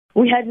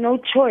We had no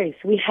choice.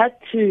 We had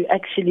to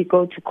actually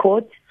go to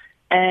court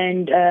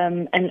and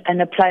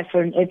apply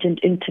for an urgent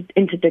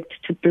interdict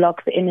to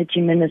block the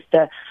energy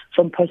minister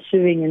from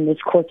pursuing in this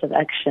course of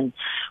action.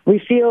 We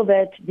feel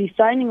that the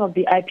signing of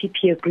the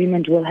IPP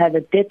agreement will have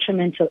a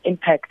detrimental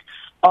impact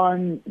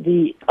on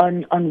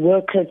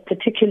workers,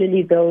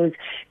 particularly those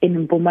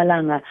in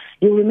Mpumalanga.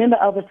 You'll remember,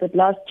 Albert, that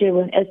last year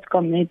when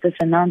Eskom made this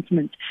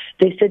announcement,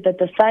 they said that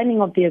the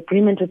signing of the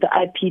agreement with the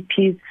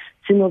IPPs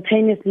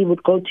simultaneously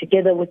would go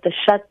together with the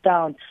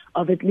shutdown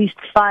of at least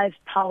 5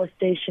 power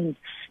stations,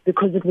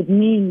 because it would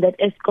mean that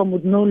Eskom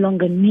would no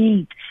longer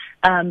need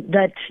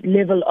that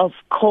level of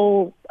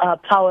coal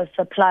power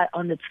supply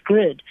on its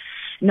grid.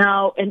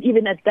 Now, and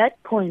even at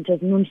that point, as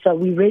NUMSA,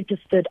 we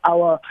registered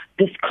our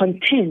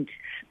discontent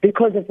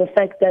because of the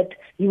fact that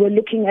you were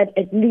looking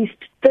at least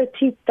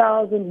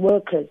 30,000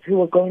 workers who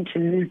were going to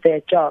lose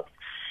their jobs.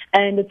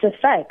 And it's a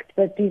fact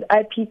that these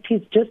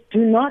IPPs just do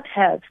not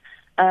have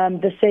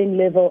the same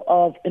level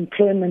of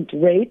employment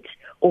rate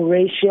or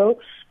ratio,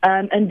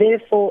 and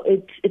therefore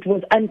it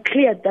was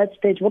unclear at that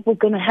stage what was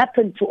going to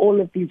happen to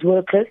all of these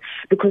workers,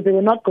 because they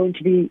were not going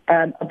to be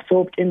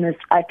absorbed in this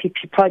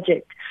IPP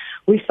project.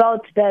 We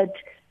felt that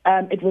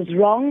it was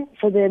wrong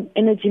for the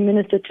energy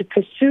minister to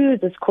pursue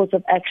this course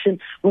of action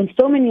when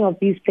so many of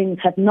these things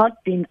had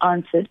not been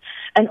answered,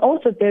 and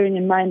also bearing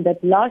in mind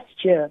that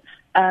last year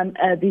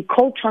the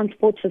Coal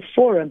Transporters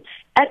Forum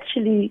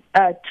actually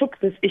took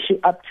this issue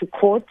up to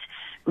court,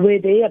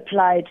 where they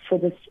applied for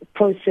this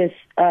process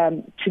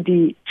to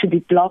be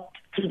blocked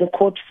through the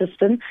court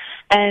system,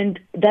 and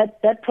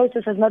that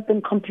process has not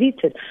been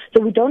completed.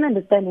 So we don't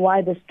understand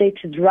why the state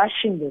is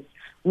rushing this,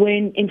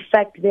 when in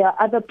fact there are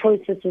other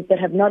processes that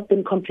have not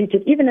been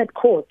completed, even at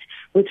court,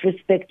 with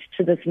respect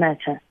to this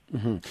matter.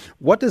 Mm-hmm.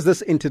 What does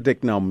this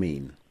interdict now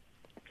mean?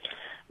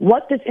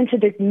 What this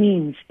interdict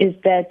means is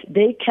that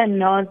they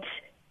cannot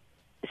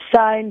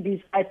sign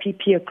these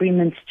IPP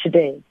agreements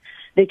today.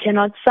 They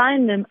cannot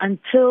sign them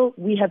until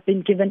we have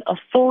been given a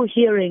full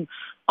hearing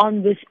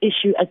on this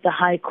issue at the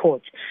High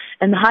Court.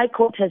 And the High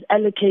Court has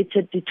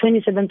allocated the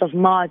 27th of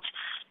March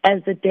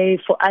as the day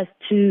for us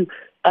to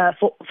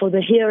for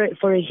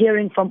a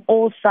hearing from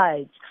all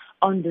sides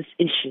on this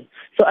issue.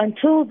 So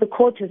until the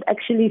court has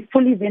actually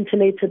fully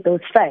ventilated those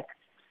facts,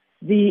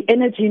 the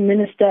energy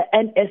minister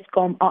and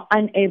Eskom are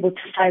unable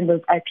to sign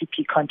those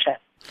IPP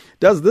contracts.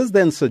 Does this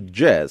then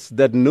suggest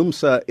that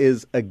NUMSA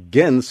is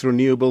against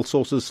renewable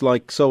sources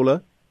like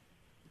solar?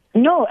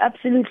 No,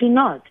 absolutely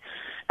not.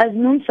 As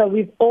NUMSA,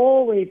 we've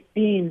always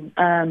been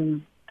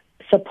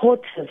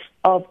supportive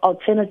of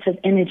alternative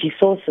energy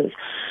sources.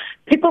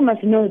 People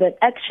must know that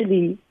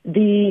actually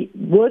the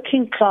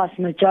working class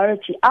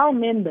majority, our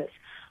members,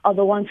 are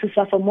the ones who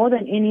suffer more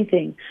than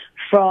anything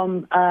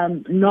from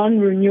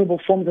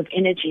non-renewable forms of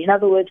energy. In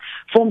other words,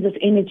 forms of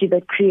energy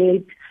that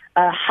create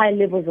high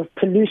levels of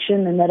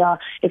pollution and that are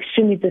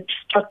extremely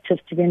destructive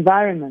to the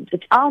environment.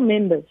 It's our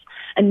members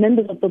and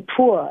members of the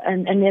poor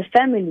and their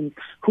families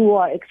who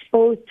are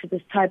exposed to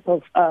this type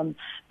of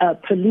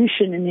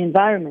pollution in the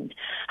environment.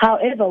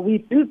 However, we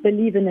do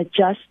believe in a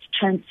just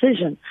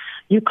transition.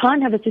 You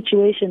can't have a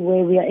situation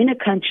where we are in a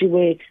country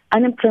where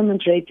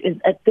unemployment rate is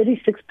at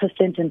 36%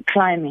 and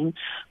climbing,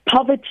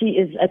 poverty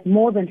is at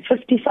more than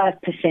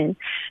 55%,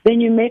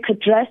 then you make a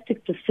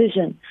drastic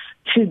decision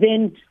to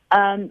then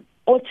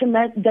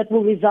that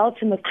will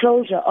result in the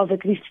closure of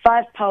at least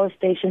 5 power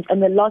stations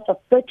and the loss of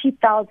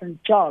 30,000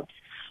 jobs,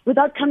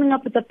 without coming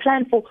up with a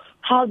plan for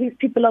how these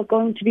people are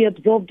going to be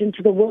absorbed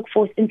into the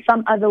workforce in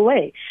some other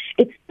way.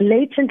 It's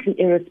blatantly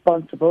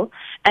irresponsible,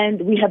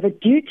 and we have a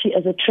duty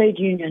as a trade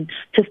union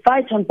to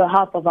fight on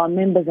behalf of our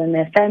members and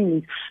their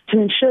families to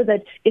ensure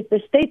that if the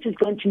state is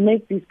going to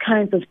make these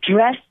kinds of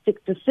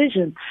drastic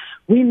decisions,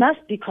 we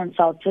must be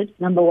consulted,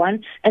 number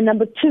one, and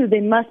number two,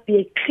 there must be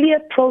a clear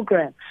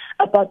program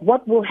about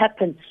what will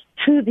happen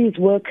to these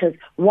workers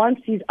once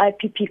these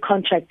IPP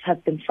contracts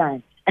have been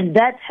signed, and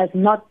that has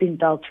not been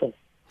dealt with.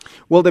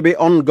 Will there be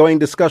ongoing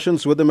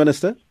discussions with the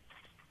minister?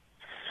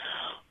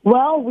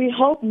 Well, we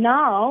hope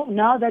now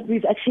that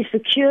we've actually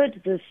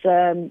secured this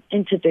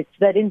interdict,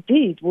 that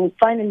indeed we'll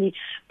finally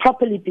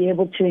properly be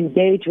able to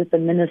engage with the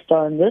minister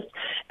on this.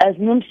 As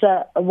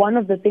NUMSA, one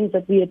of the things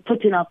that we had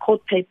put in our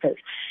court papers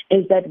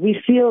is that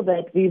we feel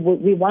that we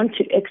want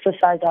to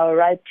exercise our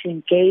right to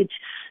engage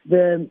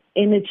the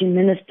energy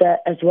minister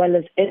as well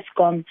as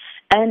Eskom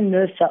and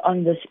NERSA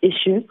on this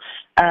issue.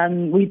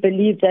 We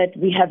believe that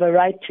we have a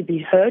right to be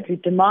heard. We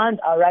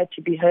demand our right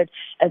to be heard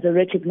as a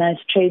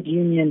recognized trade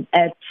union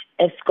at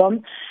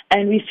Eskom.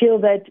 And we feel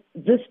that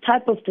this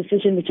type of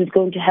decision, which is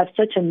going to have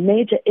such a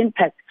major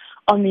impact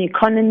on the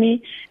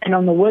economy and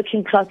on the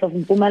working class of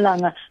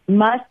Mpumalanga,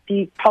 must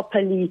be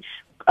properly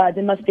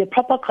there must be a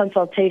proper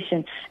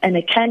consultation and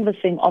a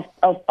canvassing of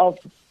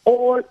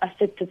all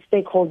affected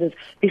stakeholders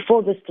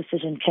before this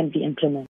decision can be implemented.